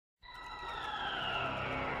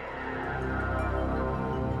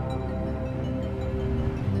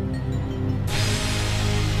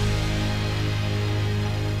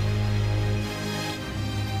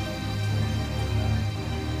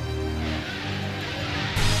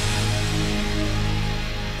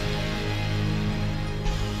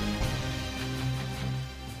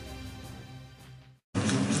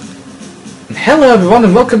Hello everyone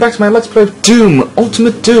and welcome back to my Let's Play of Doom,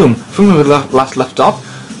 Ultimate Doom. From where we last left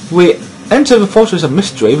off, we entered the Fortress of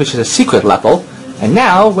Mystery, which is a secret level, and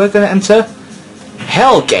now we're going to enter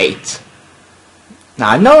Hellgate.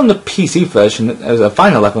 Now I know in the PC version there's a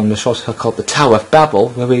final level in the short called the Tower of Babel,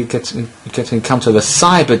 where we get to encounter the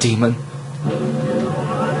Cyber Demon.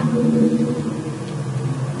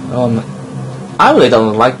 I really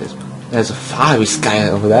don't like this. There's a fiery sky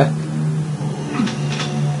over there.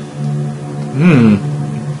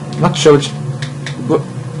 Not sure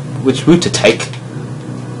which route to take.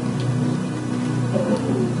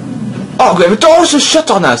 Oh great, the doors are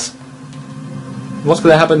shut on us! What's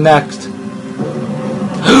gonna happen next?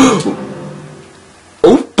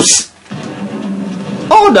 Oops!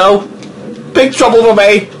 Oh no! Big trouble for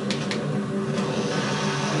me!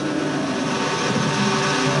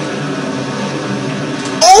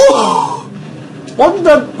 Oh!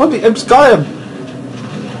 What the Imps got him?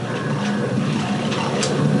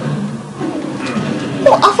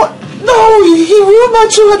 No, he ruined my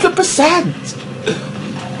 200%!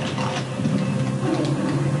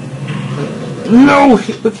 No,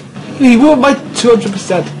 he ruined my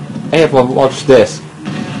 200%. Hey everyone, watch this.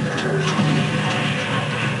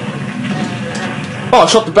 Oh, I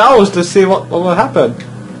shot the barrels to see what will happen.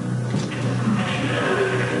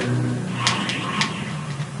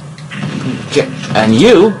 And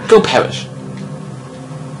you, go perish.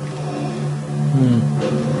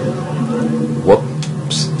 Whoops.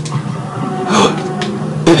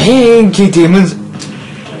 Pinky demons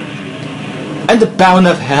and the Baron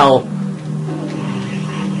of Hell.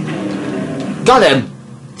 Got him.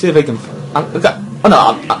 See if I can. Oh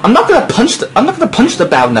no! I'm not gonna punch the. I'm not gonna punch the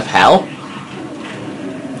Baron of Hell.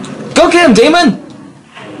 Go get him, demon!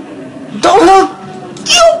 Don't help!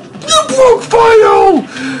 You broke fire!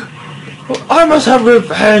 I must have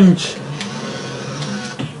revenge.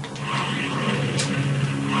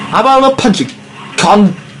 How about a little punching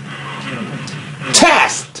contest?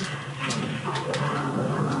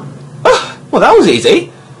 Well, that was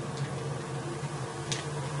easy.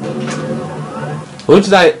 Who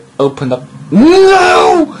did I open up?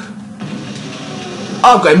 No!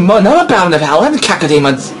 Oh, great, another Baron of Hell and the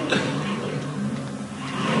Cacodemons.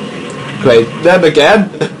 Great, them again.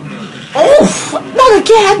 Oof! Not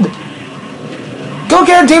again! Go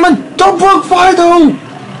get him, demon! Don't broke fire though!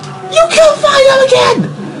 You killed fire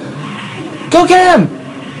again! Go get him!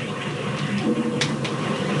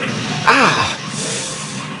 Ah!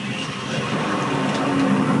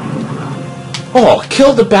 Oh,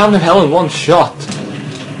 killed the Baron of Hell in one shot.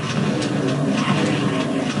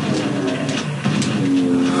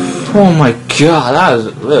 Oh my god, that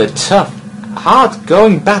was really tough.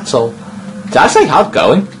 Hard-going battle. Did I say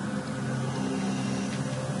hard-going?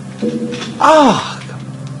 Ah!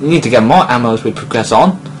 We need to get more ammo as we progress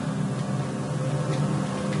on.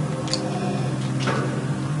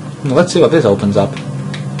 Let's see what this opens up.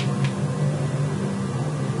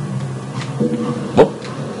 Whoop.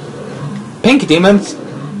 Pinky demons!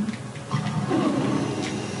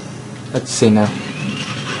 Let's see now.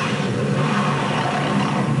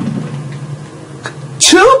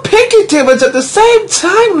 2 pinky demons at the same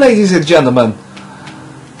time, ladies and gentlemen!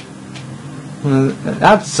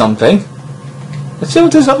 That's something. Let's see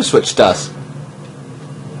what this other switch does.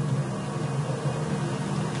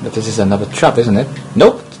 But this is another trap, isn't it?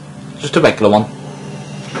 Nope. Just a regular one.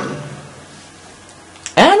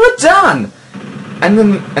 And we're done! And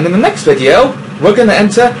in the next video, we're gonna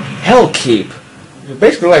enter Hellkeep.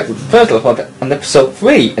 Basically like the first level on episode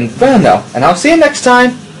 3, Inferno. And I'll see you next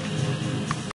time!